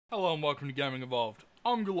Hello and welcome to Gaming Evolved.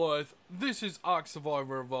 I'm Goliath, this is ARK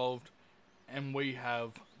Survivor Evolved, and we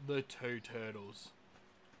have the two turtles.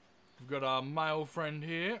 We've got our male friend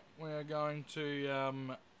here. We're going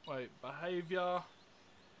to, behaviour.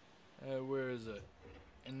 Where is it?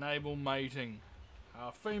 Enable mating.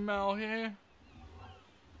 Our female here.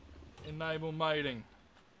 Enable mating.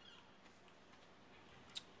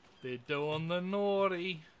 They're doing the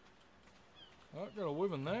naughty. Oh, got a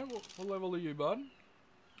wyvern there. What level are you, bud?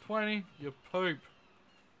 20, you poop.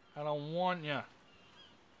 I don't want ya.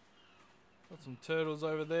 Got some turtles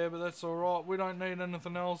over there, but that's alright. We don't need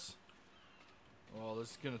anything else. Well,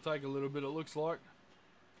 this is going to take a little bit, it looks like.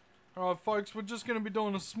 Alright, folks, we're just going to be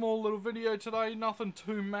doing a small little video today. Nothing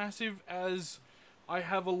too massive, as I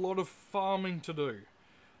have a lot of farming to do.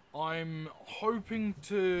 I'm hoping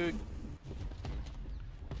to...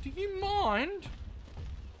 Do you mind?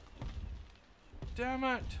 Damn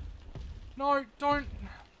it. No, don't...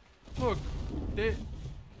 Look, they're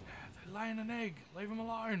laying an egg. Leave them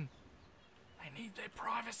alone. They need their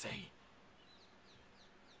privacy.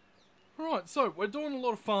 Right, so we're doing a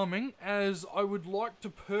lot of farming, as I would like to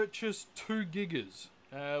purchase 2 gigas.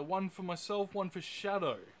 One for myself, one for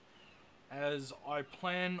Shadow. As I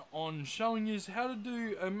plan on showing you how to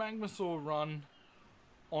do a Magmasaur run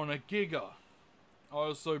on a giga. I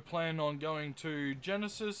also plan on going to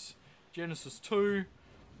Genesis 2,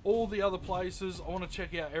 all the other places. I want to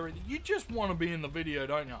check out everything. You just want to be in the video,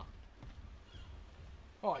 don't you?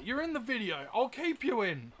 Alright, you're in the video. I'll keep you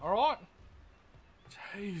in, alright?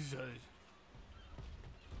 Jesus.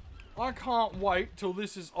 I can't wait till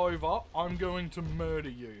this is over. I'm going to murder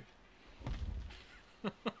you.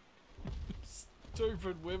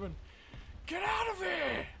 Stupid women. Get out of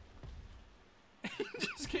here! He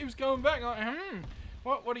just keeps going back like,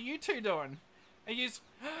 What are you two doing?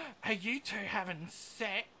 Are you two having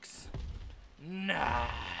sex? Nah.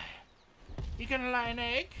 You gonna lay an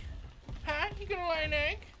egg? Huh? You gonna lay an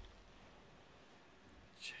egg?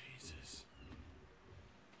 Jesus.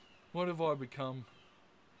 What have I become?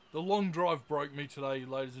 The long drive broke me today,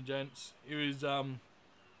 ladies and gents. It was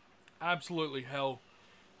absolutely hell.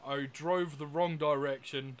 I drove the wrong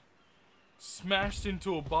direction, smashed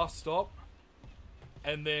into a bus stop,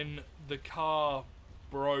 and then the car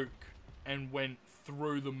broke and went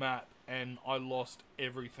through the map, and I lost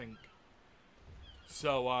everything.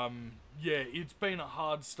 So, yeah, it's been a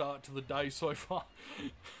hard start to the day so far.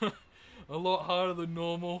 A lot harder than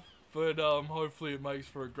normal, but hopefully it makes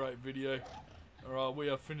for a great video. Alright, we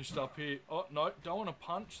are finished up here. Oh, no, don't want to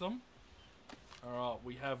punch them. Alright,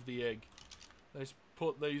 we have the egg. Let's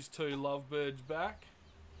put these 2 lovebirds back.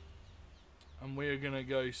 And we're going to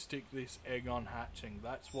go stick this egg on hatching.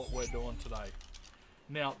 That's what we're doing today.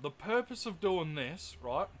 Now, the purpose of doing this,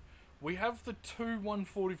 right, we have the 2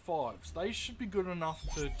 145s. They should be good enough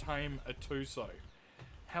to tame a Tuso.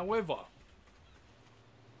 However,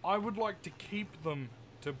 I would like to keep them,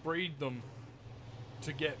 to breed them,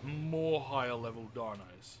 to get more higher level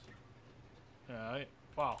dinos. Alright,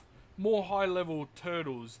 well, more high level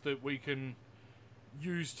turtles that we can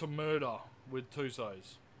use to murder with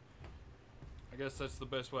Tusos. I guess that's the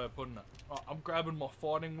best way of putting it. Right, I'm grabbing my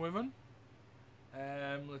fighting wyvern.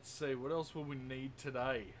 Let's see, what else will we need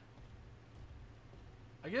today?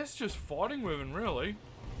 I guess just fighting wyvern, really.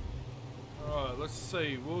 Alright, let's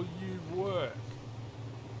see, will you work?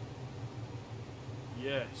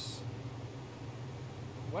 Yes.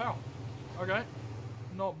 Wow, okay,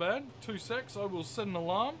 not bad. 2 secs, I will set an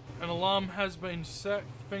alarm. An alarm has been set,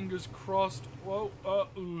 fingers crossed. Whoa,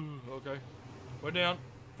 okay. We're down,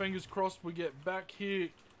 fingers crossed we get back here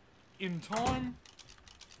in time.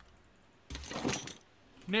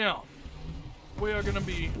 Now, we are going to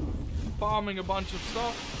be farming a bunch of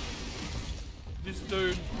stuff. This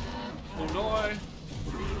dude will die.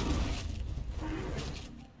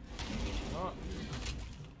 Right.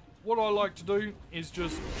 What I like to do is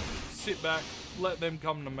just sit back, let them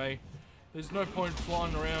come to me. There's no point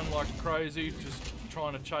flying around like crazy, just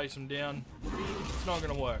trying to chase them down. It's not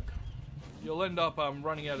going to work. You'll end up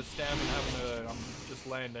running out of stamina and having to just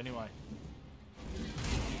land anyway.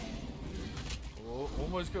 Oh,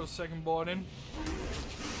 almost got a second bite in.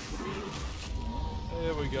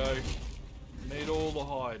 There we go. Need all the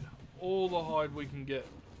hide. All the hide we can get.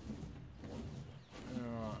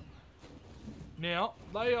 Alright. Now,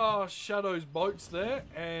 they are Shadow's boats there,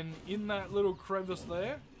 and in that little crevice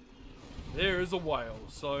there is a whale.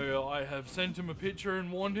 So I have sent him a picture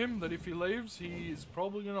and warned him that if he leaves, he is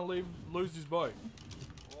probably going to lose his boat.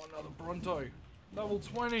 Oh, another Bronto. Level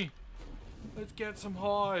 20. Let's get some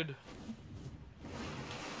hide.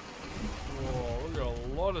 Oh, we got a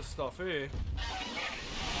lot of stuff here.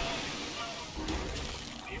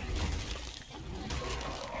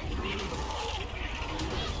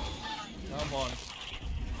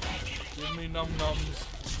 num-nums.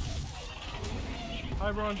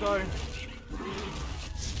 Hey, Bronto.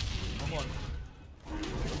 Come on.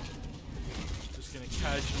 Just gonna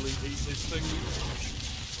casually eat this thing.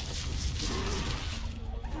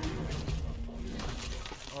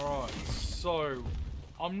 Alright, so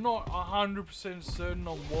I'm not 100% certain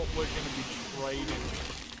on what we're going to be trading,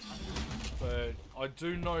 but I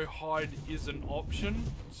do know hide is an option,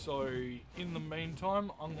 so in the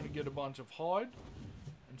meantime I'm going to get a bunch of hide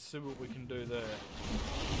and see what we can do there.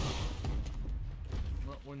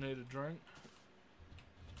 Oh, we need a drink.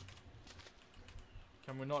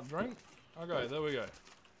 Can we not drink? Okay, there we go.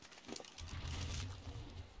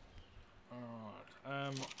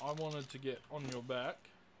 Alright, I wanted to get on your back.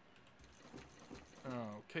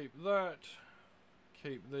 Oh, keep that.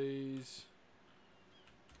 Keep these.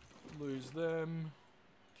 Lose them.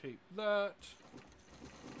 Keep that.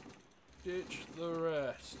 Ditch the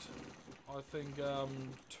rest. I think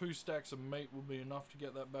 2 stacks of meat will be enough to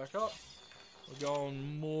get that back up. We're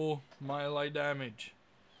going more melee damage.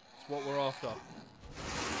 That's what we're after.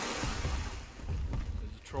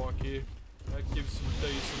 There's a trike here. That gives some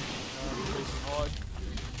decent hide.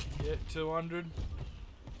 Yeah, 200.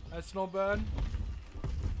 That's not bad.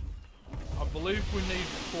 I believe we need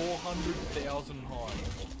 400,000 hide.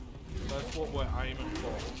 That's what we're aiming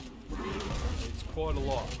for. It's quite a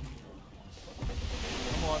lot.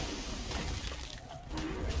 Come on.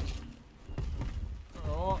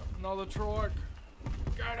 Alright, another trike.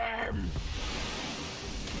 Get him!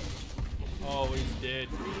 Oh, he's dead.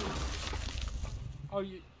 Oh,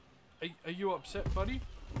 are you upset, buddy?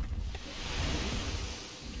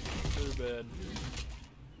 Too bad.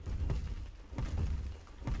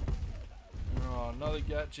 Oh, another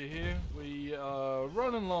gacha here. We are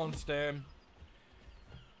running low on stam.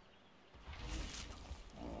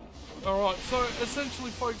 Alright, so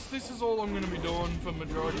essentially folks, this is all I'm going to be doing for the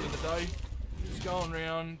majority of the day. Just going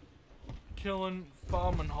around, killing,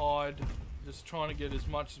 farming hide, just trying to get as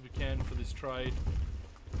much as we can for this trade.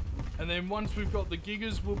 And then once we've got the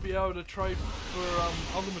gigas, we'll be able to trade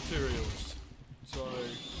for other materials. So,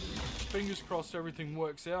 fingers crossed everything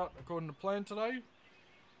works out according to plan today.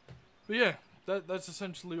 But yeah, that's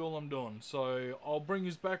essentially all I'm doing. So, I'll bring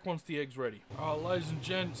you back once the egg's ready. Alright, ladies and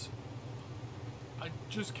gents, I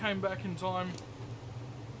just came back in time.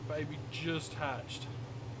 Baby just hatched.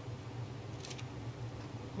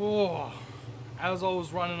 Oh, as I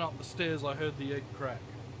was running up the stairs, I heard the egg crack.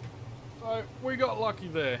 So, we got lucky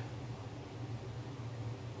there.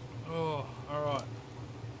 Oh, alright.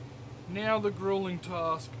 Now the grueling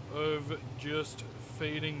task of just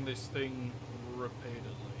feeding this thing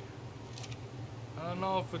repeatedly. I don't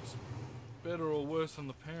know if it's better or worse than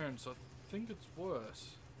the parents. I think it's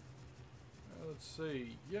worse. Let's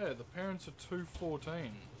see. Yeah, the parents are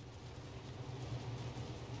 214.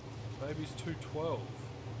 Baby's 212.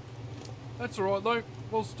 That's alright though.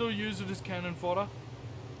 We'll still use it as cannon fodder.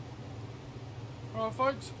 Alright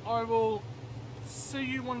folks, I will see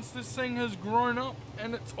you once this thing has grown up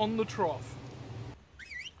and it's on the trough.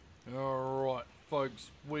 Alright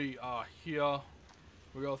folks, we are here.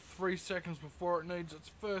 We got 3 seconds before it needs its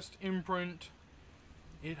first imprint.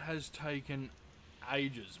 It has taken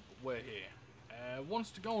ages, but we're here.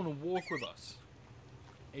 Wants to go on a walk with us.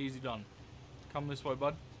 Easy done. Come this way,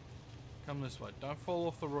 bud. Come this way. Don't fall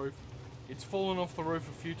off the roof. It's fallen off the roof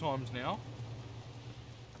a few times now.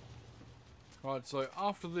 Right, so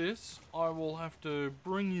after this, I will have to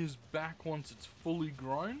bring his back once it's fully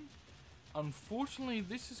grown. Unfortunately,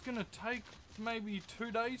 this is going to take maybe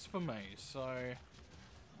 2 days for me, so...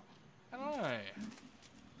 I don't know.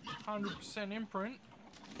 100% imprint?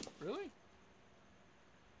 Really?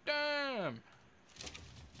 Damn!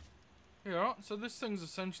 Yeah, alright, so this thing's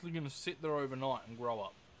essentially going to sit there overnight and grow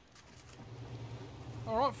up.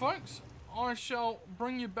 Alright folks, I shall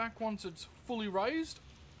bring you back once it's fully raised.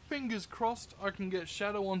 Fingers crossed I can get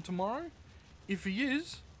Shadow on tomorrow. If he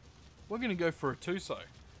is, we're going to go for a Tuso.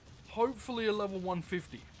 Hopefully a level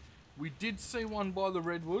 150. We did see one by the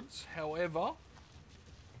Redwoods, however,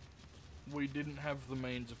 we didn't have the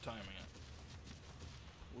means of taming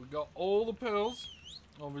it. We got all the pearls.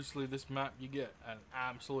 Obviously this map you get an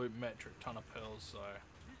absolute metric ton of pearls, so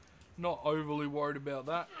not overly worried about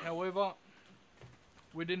that. However,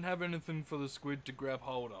 we didn't have anything for the squid to grab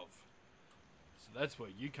hold of. So that's where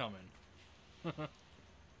you come in.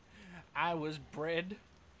 I was bred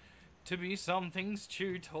to be something's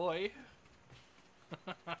chew toy.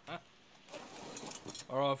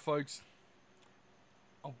 Alright folks,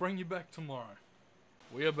 I'll bring you back tomorrow.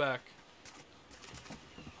 We are back.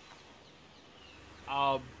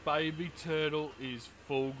 Our baby turtle is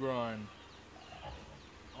full grown.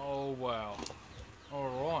 Oh wow.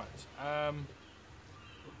 Alright.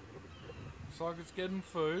 Looks like it's getting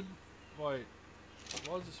food. Wait.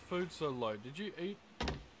 Why is this food so low? Did you eat?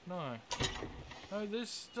 No. No, there's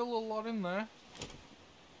still a lot in there.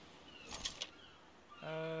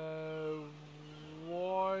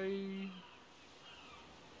 Why?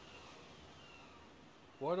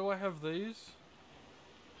 Why do I have these?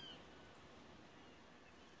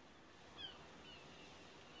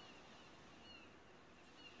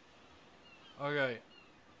 Okay.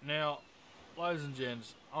 Now, ladies and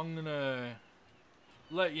gents, I'm gonna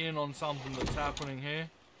let you in on something that's happening here.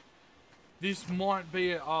 This might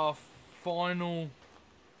be our final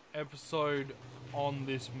episode on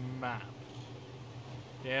this map.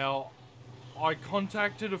 Now, I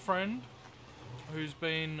contacted a friend who's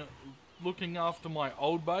been looking after my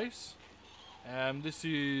old base. This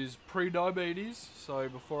is pre-diabetes, so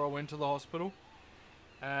before I went to the hospital.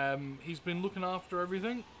 He's been looking after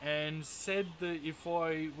everything and said that if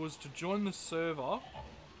I was to join the server,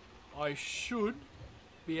 I should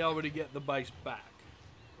be able to get the base back.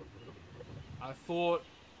 I thought,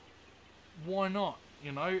 why not?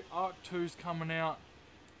 You know, ARK 2's coming out.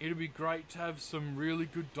 It'd be great to have some really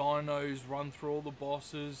good dinos, run through all the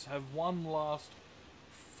bosses, have one last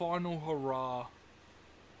final hurrah,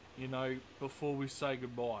 you know, before we say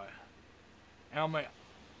goodbye. And mate,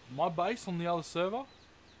 my base on the other server,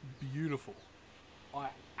 beautiful. I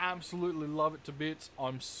absolutely love it to bits.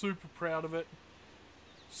 I'm super proud of it.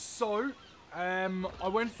 So, I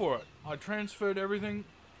went for it. I transferred everything.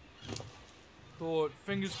 Thought,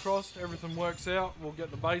 fingers crossed, everything works out. We'll get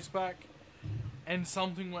the base back. And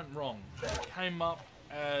something went wrong. It came up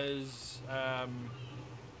as,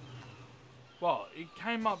 well, it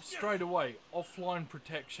came up straight away. Offline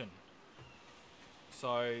protection.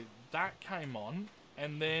 So, that came on.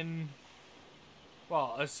 And then,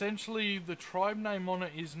 well, essentially the tribe name on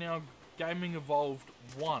it is now Gaming Evolved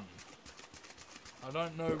 1. I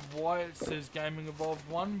don't know why it says Gaming Evolved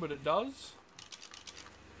 1, but it does.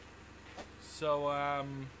 So,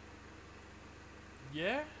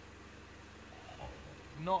 yeah.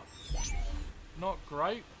 Not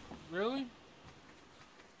great, really.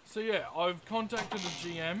 So yeah, I've contacted the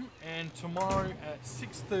GM, and tomorrow at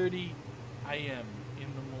 6:30 AM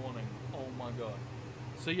in the morning. Oh my god.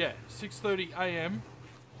 So yeah, 6:30 AM,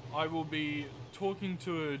 I will be talking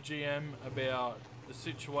to a GM about the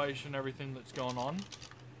situation, everything that's gone on,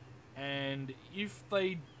 and if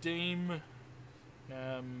they deem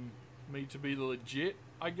me to be legit,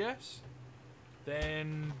 I guess,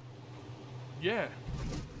 then yeah,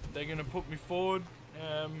 they're gonna put me forward,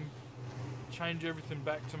 change everything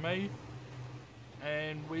back to me,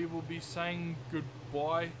 and we will be saying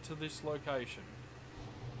goodbye to this location,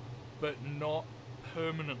 but not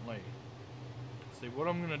permanently. See, what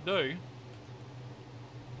I'm gonna do,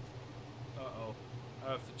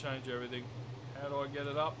 I have to change everything. How do I get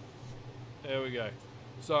it up? There we go.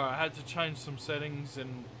 Sorry, I had to change some settings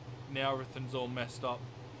and now everything's all messed up.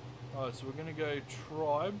 Alright, so we're gonna go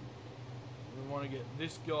tribe. We want to get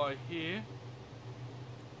this guy here,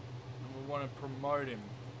 and we want to promote him.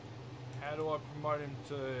 How do I promote him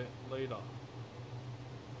to leader?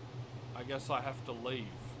 I guess I have to leave.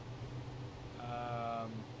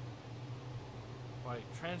 Wait,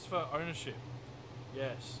 transfer ownership.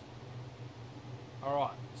 Yes.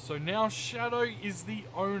 Alright, so now Shadow is the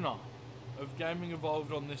owner of Gaming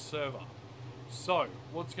Evolved on this server. So,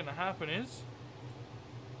 what's going to happen is,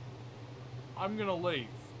 I'm going to leave.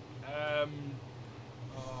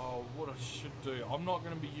 Oh, what I should do. I'm not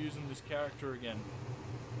going to be using this character again.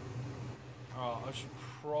 I should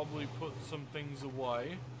probably put some things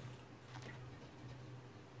away.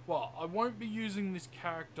 Well, I won't be using this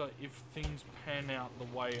character if things pan out the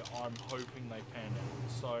way I'm hoping they pan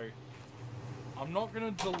out. So, I'm not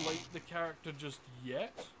going to delete the character just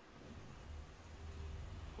yet.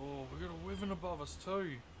 Oh, we got a wyvern above us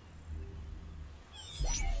too.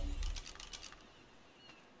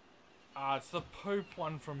 Ah, it's the poop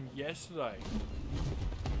one from yesterday.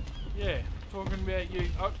 Yeah, talking about you.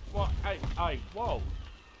 Oh, what? Hey, whoa.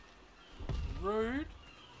 Rude.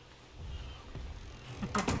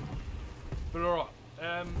 But alright,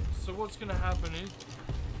 so what's going to happen is...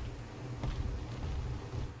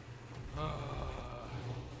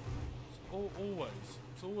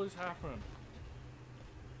 it's always happening.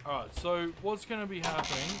 Alright, so what's going to be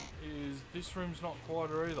happening is this room's not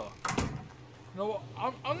quieter either. You know what,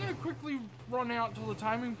 I'm going to quickly run out to the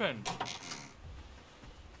taming pen.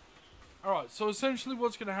 Alright, so essentially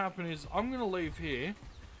what's going to happen is I'm going to leave here,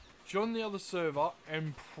 join the other server,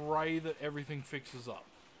 and pray that everything fixes up.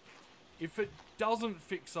 If it doesn't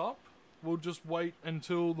fix up, we'll just wait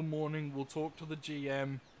until the morning, we'll talk to the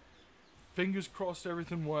GM, Fingers crossed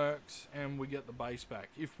everything works and we get the base back.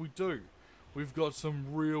 If we do, we've got some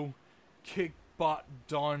real kick butt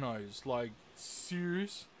dinos. Like,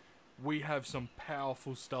 serious, we have some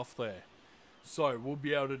powerful stuff there. So we'll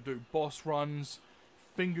be able to do boss runs.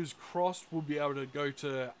 Fingers crossed we'll be able to go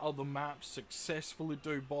to other maps, successfully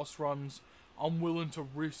do boss runs. I'm willing to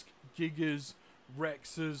risk Gigas,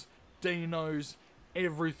 Rexes, Dinos,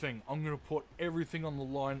 everything. I'm going to put everything on the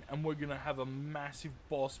line and we're going to have a massive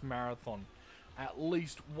boss marathon. At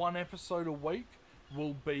least one episode a week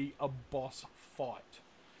will be a boss fight.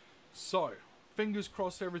 So, fingers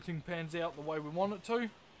crossed everything pans out the way we want it to.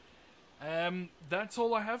 That's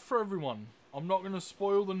all I have for everyone. I'm not going to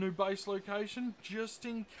spoil the new base location just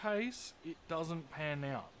in case it doesn't pan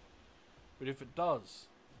out. But if it does,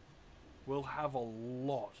 we'll have a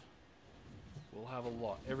lot. We'll have a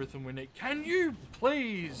lot. Everything we need. Can you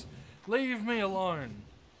please leave me alone?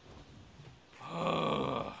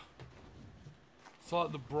 It's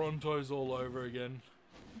like the Brontos all over again.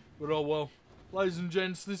 But oh well. Ladies and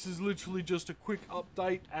gents, this is literally just a quick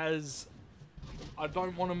update as I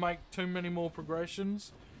don't want to make too many more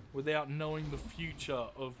progressions without knowing the future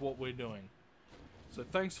of what we're doing. So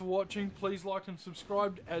thanks for watching. Please like and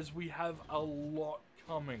subscribe as we have a lot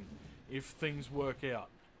coming if things work out.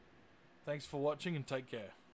 Thanks for watching and take care.